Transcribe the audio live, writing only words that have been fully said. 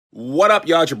What up,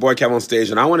 y'all? It's your boy Kevin on stage,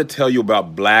 and I want to tell you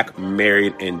about Black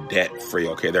Married and Debt Free.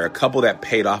 Okay, there are a couple that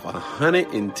paid off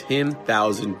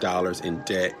 $110,000 in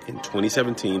debt in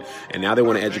 2017, and now they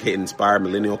want to educate and inspire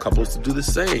millennial couples to do the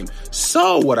same.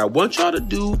 So what I want y'all to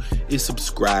do is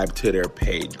subscribe to their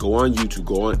page. Go on YouTube,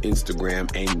 go on Instagram,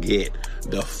 and get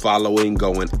the following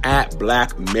going at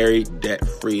Black Married Debt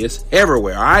Free. It's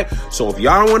everywhere, all right? So if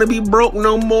y'all don't want to be broke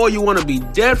no more, you want to be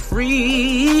debt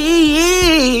free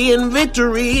in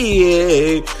victory,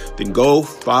 then go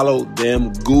follow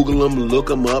them, Google them, look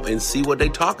them up, and see what they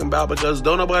talking about, because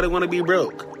don't nobody want to be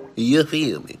broke. You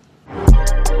feel me?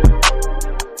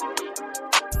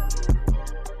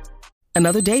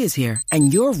 Another day is here,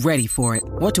 and you're ready for it.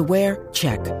 What to wear?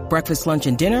 Check. Breakfast, lunch,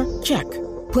 and dinner? Check.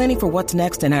 Planning for what's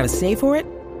next and how to save for it?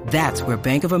 That's where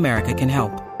Bank of America can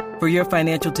help. For your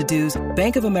financial to-dos,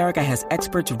 Bank of America has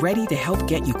experts ready to help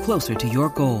get you closer to your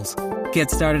goals. Get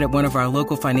started at one of our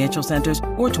local financial centers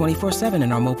or 24/7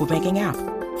 in our mobile banking app.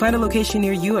 Find a location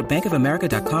near you at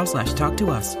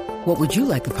bankofamerica.com/talktous. What would you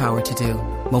like the power to do?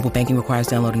 Mobile banking requires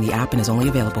downloading the app and is only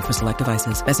available for select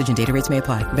devices. Message and data rates may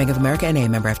apply. Bank of America N.A.,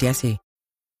 member FDIC.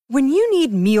 When you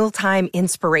need mealtime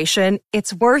inspiration,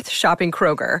 it's worth shopping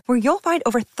Kroger, where you'll find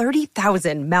over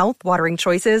 30,000 mouth-watering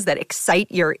choices that excite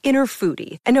your inner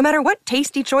foodie. And no matter what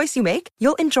tasty choice you make,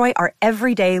 you'll enjoy our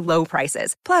everyday low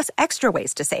prices, plus extra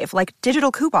ways to save, like digital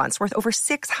coupons worth over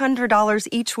 $600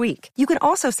 each week. You can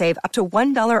also save up to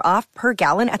 $1 off per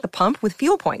gallon at the pump with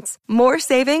fuel points. More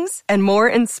savings and more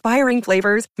inspiring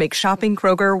flavors make shopping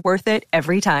Kroger worth it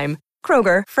every time.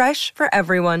 Kroger, fresh for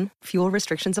everyone. Fuel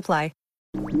restrictions apply.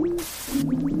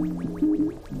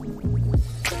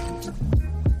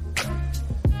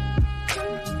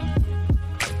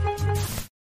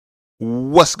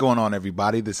 What's going on,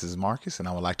 everybody? This is Marcus, and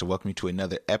I would like to welcome you to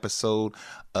another episode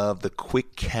of the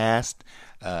Quick Cast,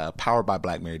 powered by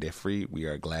Black Married Debt Free. We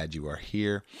are glad you are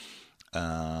here.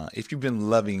 If you've been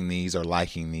loving these or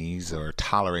liking these or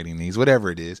tolerating these,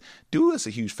 whatever it is, do us a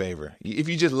huge favor. If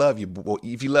you just love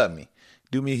if you love me,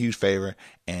 do me a huge favor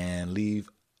and leave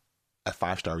a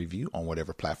 5-star review on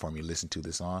whatever platform you listen to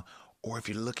this on. Or if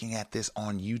you're looking at this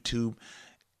on YouTube,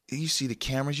 you see the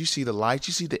cameras, you see the lights,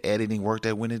 you see the editing work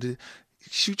that went into it.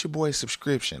 Shoot your boy a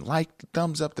subscription, like,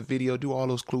 thumbs up the video, do all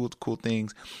those cool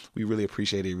things. We really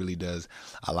appreciate it. It really does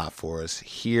a lot for us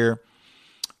here.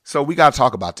 So we got to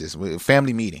talk about this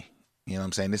family meeting. You know what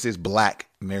I'm saying? This is Black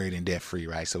Married and Debt Free,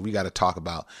 right? So we got to talk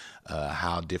about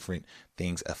how different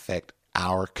things affect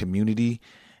our community.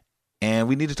 And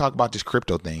we need to talk about this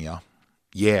crypto thing, y'all.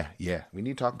 Yeah, we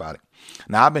need to talk about it.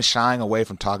 Now, I've been shying away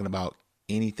from talking about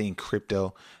anything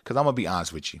crypto because I'm going to be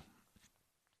honest with you.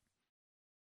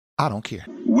 I don't care.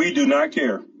 We do not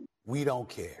care. We don't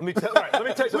care. Let me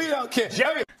tell you, we don't care.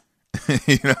 Jerry.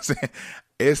 You know what I'm saying?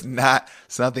 It's not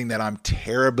something that I'm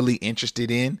terribly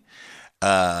interested in.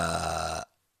 Bitcoin,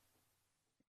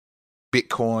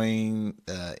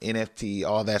 NFT,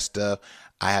 all that stuff.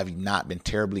 I have not been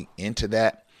terribly into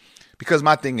that because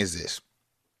my thing is this.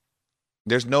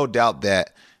 There's no doubt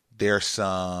that there's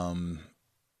some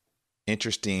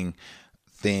interesting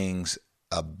things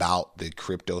about the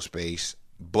crypto space,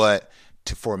 but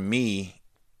for me,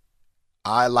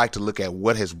 I like to look at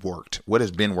what has worked, what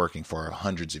has been working for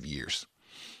hundreds of years,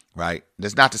 right?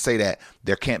 That's not to say that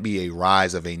there can't be a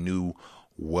rise of a new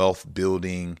wealth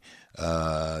building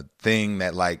thing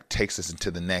that like takes us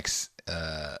into the next,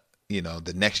 the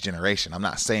next generation. I'm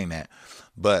not saying that,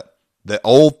 but the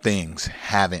old things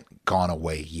haven't gone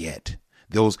away yet.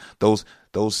 Those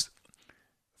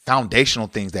foundational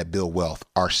things that build wealth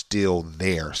are still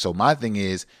there. So my thing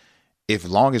is, as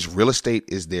long as real estate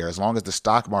is there, as long as the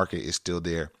stock market is still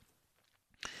there,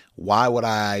 why would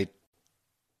I,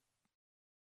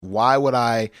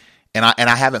 and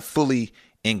I haven't fully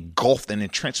engulfed and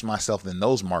entrenched myself in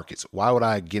those markets, why would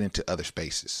I get into other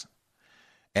spaces?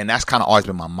 And that's kind of always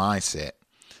been my mindset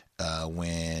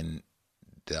when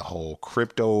the whole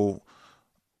crypto,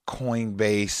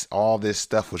 Coinbase, all this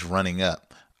stuff was running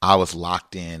up. I was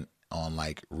locked in on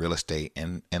like real estate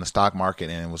and the stock market.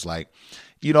 And it was like,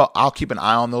 I'll keep an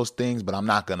eye on those things, but I'm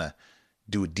not going to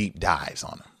do deep dives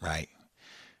on them. Right.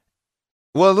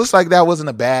 Well, it looks like that wasn't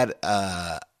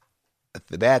the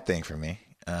bad thing for me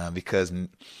because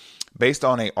based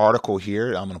on an article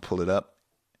here, I'm going to pull it up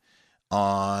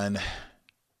on,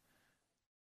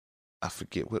 I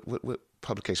forget what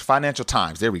publication, Financial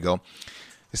Times. There we go.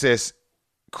 It says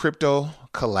crypto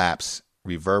collapse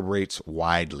reverberates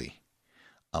widely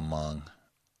among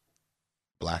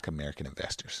Black American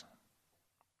investors.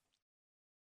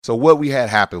 So what we had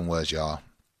happen was, y'all,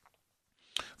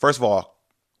 first of all,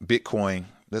 Bitcoin,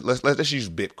 let's use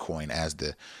Bitcoin as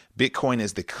Bitcoin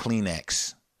is the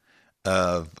Kleenex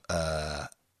of the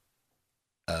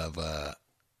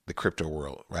crypto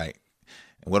world, right?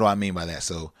 And what do I mean by that?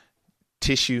 So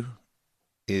tissue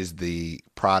is the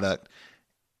product,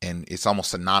 and it's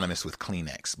almost synonymous with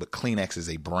Kleenex, but Kleenex is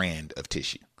a brand of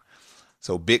tissue.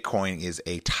 So Bitcoin is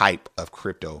a type of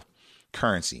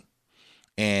cryptocurrency,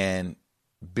 and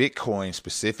Bitcoin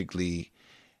specifically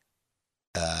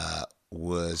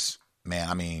was, man,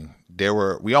 I mean,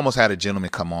 we almost had a gentleman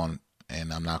come on,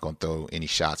 and I'm not going to throw any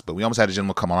shots, but we almost had a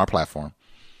gentleman come on our platform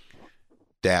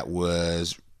that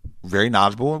was very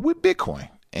knowledgeable with Bitcoin.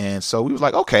 And so we was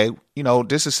like, okay,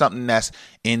 this is something that's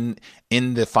in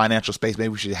the financial space. Maybe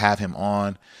we should have him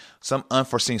on. Some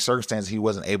unforeseen circumstances, he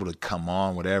wasn't able to come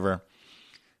on, whatever.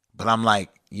 But I'm like,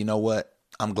 you know what?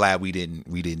 I'm glad we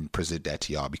didn't present that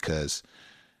to y'all, because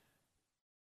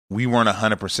we weren't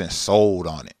 100% sold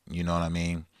on it. You know what I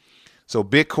mean? So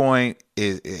Bitcoin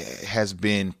has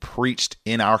been preached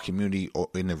in our community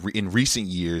in recent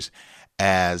years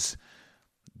as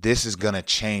this is going to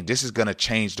change. This is going to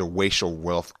change the racial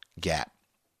wealth gap.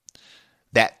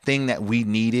 That thing that we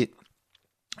needed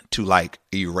to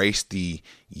erase the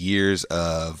years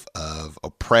of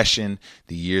oppression,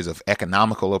 the years of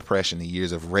economical oppression, the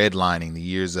years of redlining, the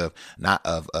years of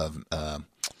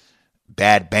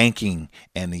bad banking,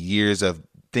 and the years of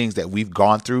things that we've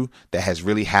gone through that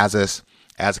has us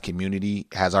as a community,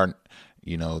 has our,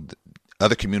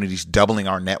 other communities doubling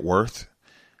our net worth.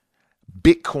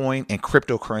 Bitcoin and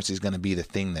cryptocurrency is going to be the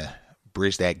thing to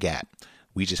bridge that gap.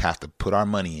 We just have to put our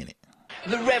money in it.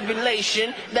 The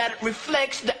revelation that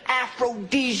reflects the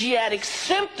aphrodisiac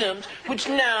symptoms which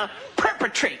now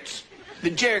perpetrates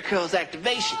the Jericho's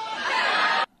activation.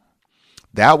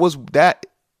 That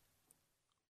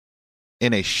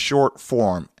in a short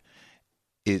form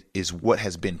is what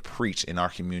has been preached in our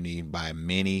community by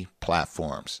many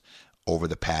platforms over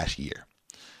the past year.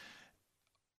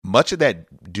 Much of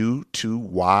that due to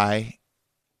why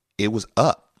it was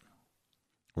up,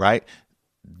 right?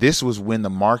 This was when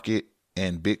the market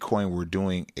and Bitcoin were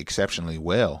doing exceptionally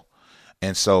well.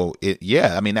 And so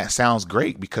that sounds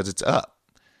great because it's up.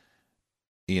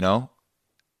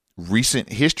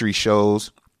 Recent history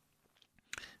shows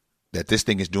that this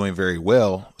thing is doing very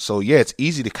well. So it's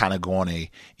easy to kind of go on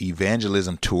a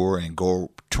evangelism tour and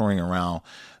go touring around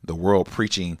the world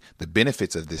preaching the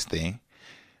benefits of this thing.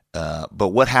 But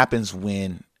what happens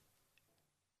when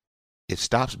it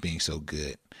stops being so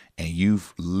good and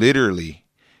you've literally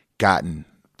gotten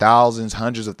thousands,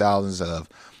 hundreds of thousands of,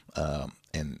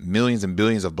 and millions and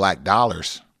billions of black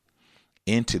dollars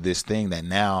into this thing that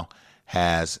now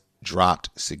has dropped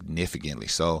significantly?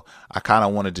 So I kind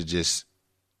of wanted to just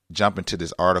jump into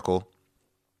this article.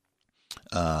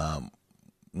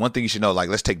 One thing you should know,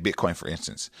 let's take Bitcoin, for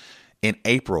instance. In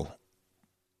April,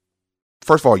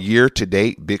 first of all, year to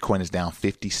date, Bitcoin is down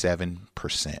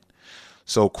 57%.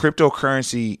 So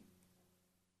cryptocurrency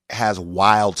has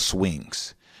wild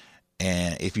swings.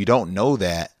 And if you don't know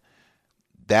that,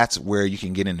 that's where you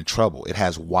can get into trouble. It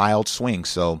has wild swings.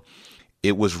 So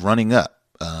it was running up.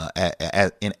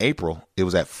 In April, it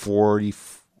was at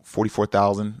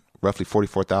 44,000, roughly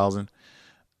 44,000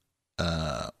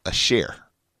 a share,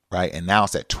 right? And now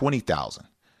it's at 20,000.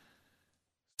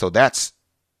 So that's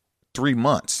 3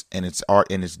 months, and it's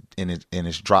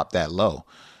dropped that low.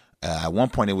 At one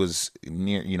point, it was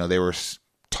near. There were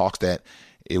talks that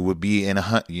it would be in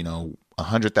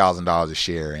 $100,000 a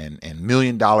share and $1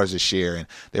 million a share, and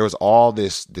there was all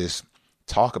this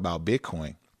talk about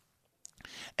Bitcoin.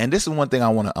 And this is one thing I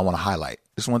want to highlight.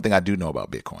 This is one thing I do know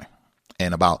about Bitcoin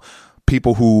and about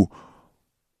people who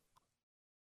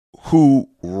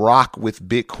rock with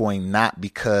Bitcoin not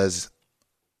because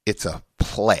it's a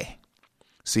play.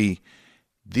 See,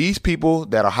 these people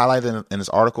that are highlighted in this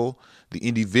article, the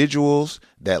individuals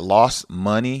that lost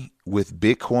money with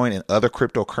Bitcoin and other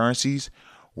cryptocurrencies,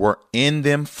 were in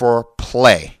them for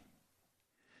play.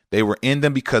 They were in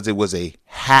them because it was a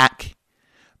hack,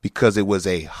 because it was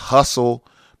a hustle,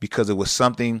 because it was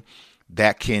something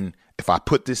that can, if I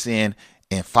put this in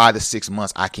 5 to 6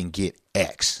 months, I can get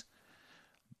X.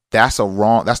 That's the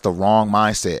wrong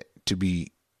mindset to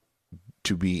be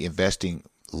investing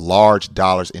large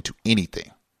dollars into anything.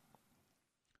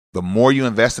 The more you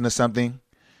invest into something,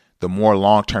 the more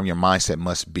long-term your mindset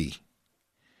must be.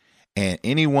 And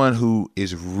anyone who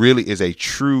is a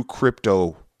true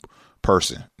crypto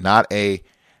person, not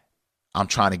I'm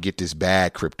trying to get this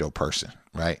bad crypto person,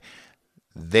 right?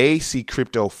 They see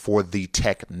crypto for the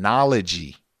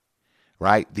technology,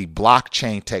 right? The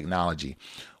blockchain technology,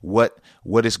 what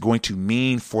it's going to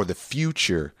mean for the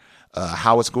future,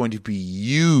 how it's going to be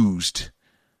used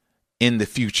in the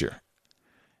future.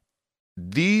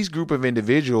 These group of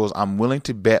individuals, I'm willing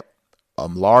to bet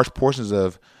large portions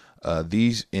of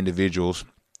these individuals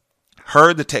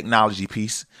heard the technology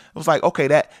piece. It was like, okay,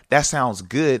 that sounds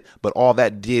good, but all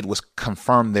that did was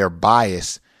confirm their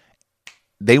bias.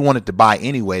 They wanted to buy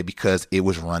anyway because it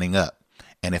was running up.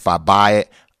 And if I buy it,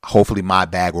 hopefully my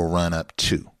bag will run up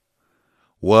too.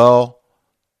 Well,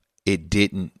 it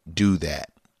didn't do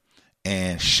that.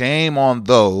 And shame on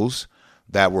those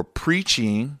that were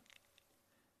preaching,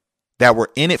 that were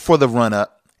in it for the run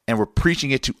up and were preaching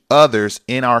it to others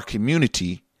in our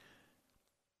community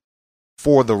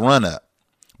for the run up,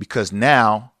 because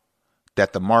now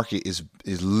that the market is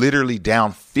literally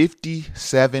down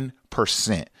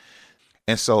 57%.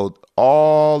 And so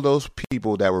all those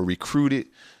people that were recruited,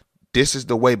 this is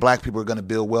the way black people are going to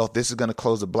build wealth, this is going to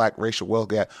close the black racial wealth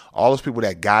gap, all those people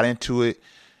that got into it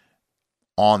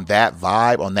on that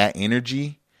vibe, on that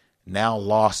energy, now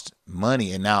lost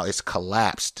money, and now it's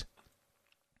collapsed.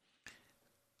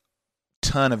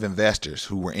 Ton of investors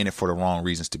who were in it for the wrong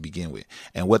reasons to begin with.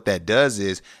 And what that does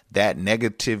is that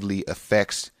negatively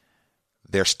affects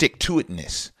their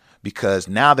stick-to-itness, because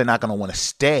now they're not going to want to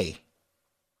stay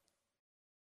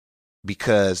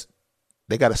because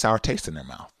they got a sour taste in their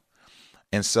mouth.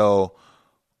 And so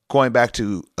going back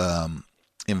to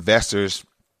investors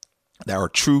that are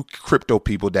true crypto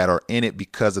people that are in it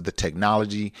because of the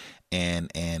technology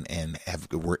and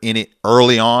were in it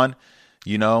early on,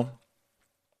 you know,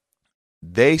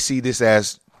 they see this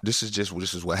as this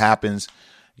is what happens,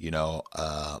 you know.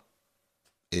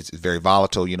 It's very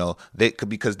volatile, you know.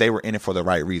 Because they were in it for the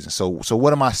right reason. So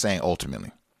what am I saying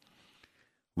ultimately?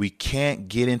 We can't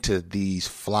get into these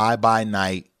fly by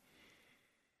night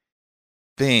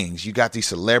things. You got these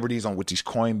celebrities on with these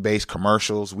Coinbase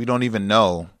commercials. We don't even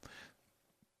know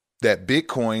that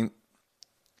Bitcoin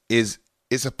is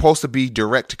supposed to be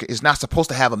direct. It's not supposed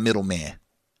to have a middleman,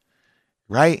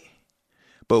 right?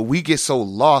 But we get so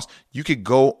lost. You could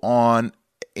go on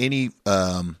any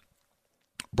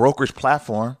brokerage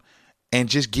platform and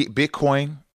just get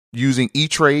Bitcoin using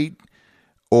E-Trade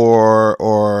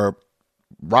or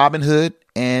Robinhood,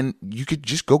 and you could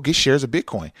just go get shares of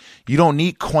Bitcoin. You don't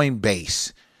need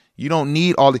Coinbase. You don't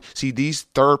need these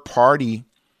third-party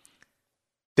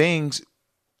things.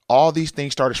 All these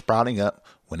things started sprouting up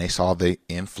when they saw the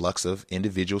influx of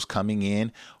individuals coming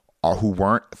in or who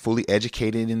weren't fully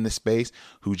educated in the space,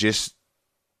 who just,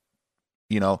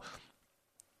 you know,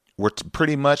 were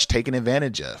pretty much taken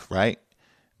advantage of, right?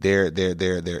 Their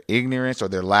ignorance or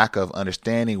their lack of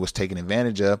understanding was taken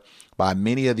advantage of by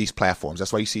many of these platforms.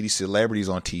 That's why you see these celebrities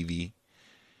on TV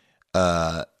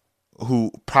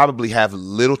who probably have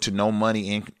little to no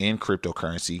money in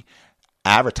cryptocurrency,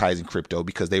 advertising crypto,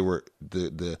 because they were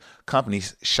the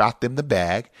companies shot them the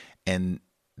bag, and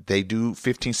they do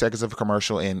 15 seconds of a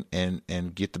commercial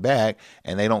and get the bag,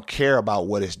 and they don't care about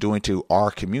what it's doing to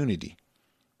our community.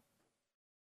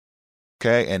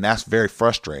 Okay, and that's very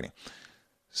frustrating.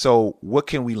 So what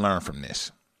can we learn from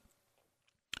this?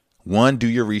 1, do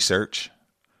your research.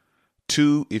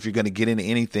 2, if you're going to get into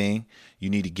anything, you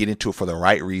need to get into it for the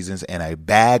right reasons, and a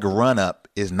bag run up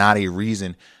is not a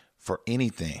reason for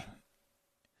anything.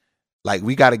 Like,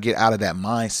 we got to get out of that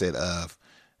mindset of,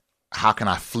 how can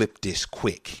I flip this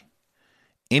quick?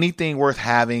 Anything worth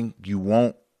having, you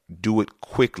won't do it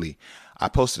quickly. I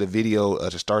posted a video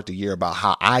to start the year about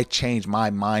how I changed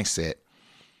my mindset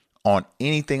on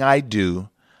anything I do.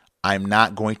 I'm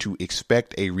not going to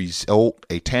expect a result,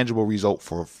 a tangible result,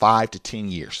 for 5 to 10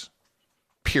 years,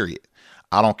 period.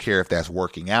 I don't care if that's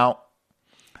working out.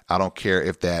 I don't care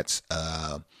if that's,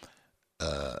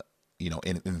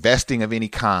 investing of any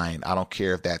kind. I don't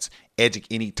care if that's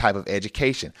any type of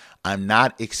education. I'm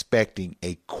not expecting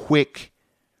a quick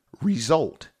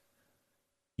result.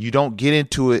 You don't get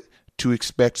into it to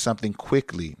expect something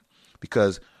quickly,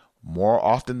 because more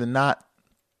often than not,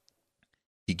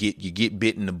 you get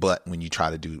bit in the butt when you try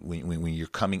to do when you're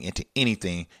coming into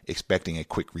anything expecting a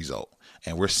quick result.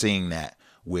 And we're seeing that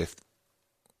with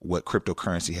what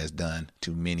cryptocurrency has done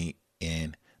to many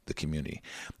in the community.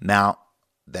 Now,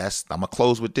 I'm gonna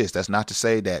close with this. That's not to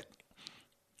say that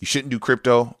you shouldn't do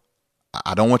crypto.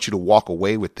 I don't want you to walk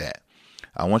away with that.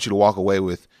 I want you to walk away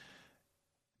with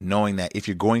knowing that if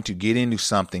you're going to get into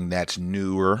something that's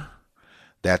newer,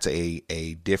 that's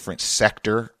a different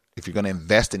sector, if you're going to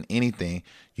invest in anything,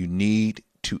 you need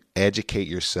to educate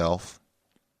yourself.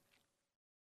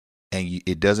 And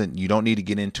you don't need to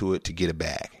get into it to get a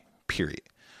bag, period.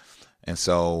 And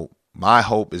so my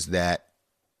hope is that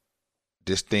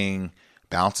this thing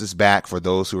bounces back for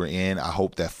those who are in. I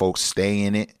hope that folks stay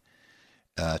in it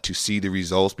to see the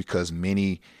results, because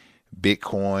many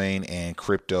Bitcoin and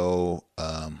crypto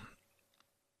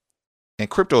and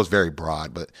crypto is very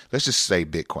broad, but let's just say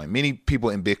Bitcoin. Many people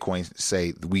in Bitcoin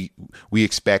say we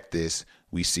expect this,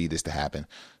 we see this to happen.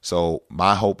 So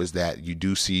my hope is that you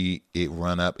do see it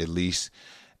run up at least,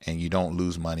 and you don't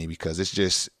lose money, because it's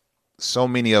just so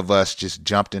many of us just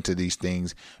jumped into these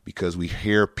things because we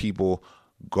hear people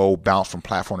go bounce from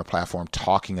platform to platform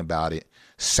talking about it,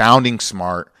 sounding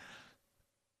smart.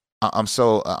 I'm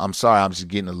sorry, I'm just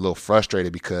getting a little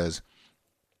frustrated because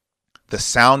the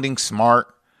sounding smart,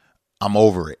 I'm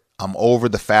over it. I'm over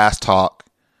the fast talk.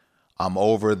 I'm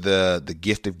over the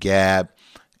gift of gab.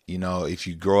 You know, if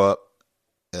you grow up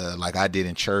like I did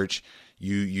in church,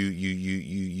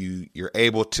 you're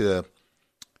able to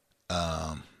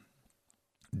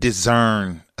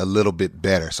discern a little bit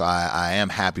better. So I am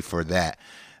happy for that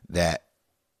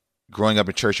growing up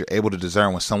in church, you're able to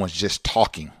discern when someone's just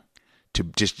talking, to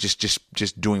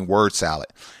just doing word salad.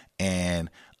 And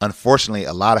unfortunately,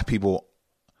 a lot of people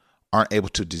aren't able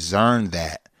to discern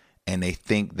that, and they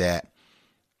think that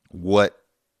what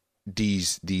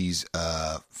these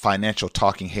financial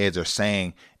talking heads are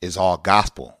saying is all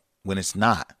gospel, when it's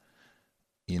not.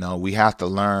 You know, we have to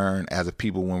learn as a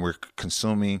people, when we're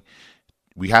consuming,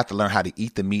 we have to learn how to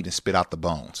eat the meat and spit out the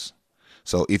bones.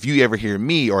 So if you ever hear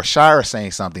me or Shira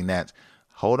saying something that,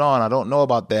 hold on, I don't know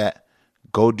about that,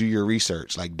 go do your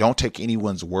research. Like, don't take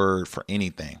anyone's word for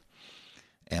anything.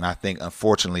 And I think,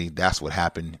 unfortunately, that's what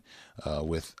happened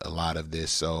with a lot of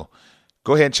this. So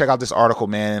go ahead and check out this article,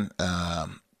 man.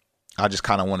 I just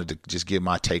kind of wanted to just give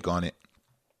my take on it.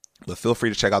 But feel free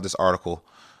to check out this article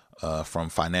from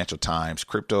Financial Times.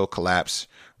 Crypto collapse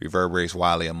reverberates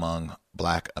widely among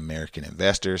Black American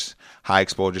investors. High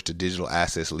exposure to digital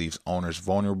assets leaves owners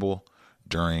vulnerable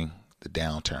during the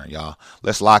downturn. Y'all,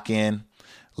 let's lock in.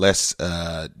 Let's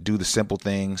do the simple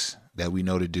things that we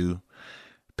know to do.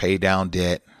 Pay down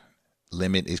debt,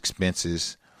 limit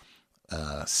expenses,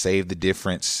 save the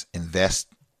difference, invest,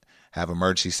 have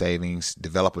emergency savings,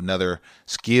 develop another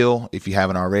skill if you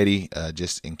haven't already,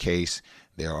 just in case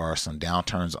there are some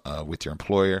downturns with your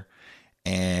employer.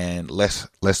 And let's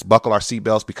buckle our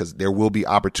seatbelts, because there will be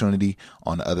opportunity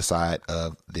on the other side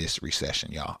of this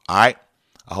recession, y'all. All right.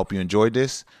 I hope you enjoyed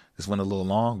this. This went a little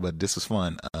long, but this was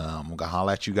fun. I'm going to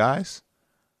holler at you guys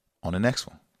on the next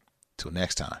one. Till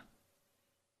next time.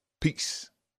 Peace.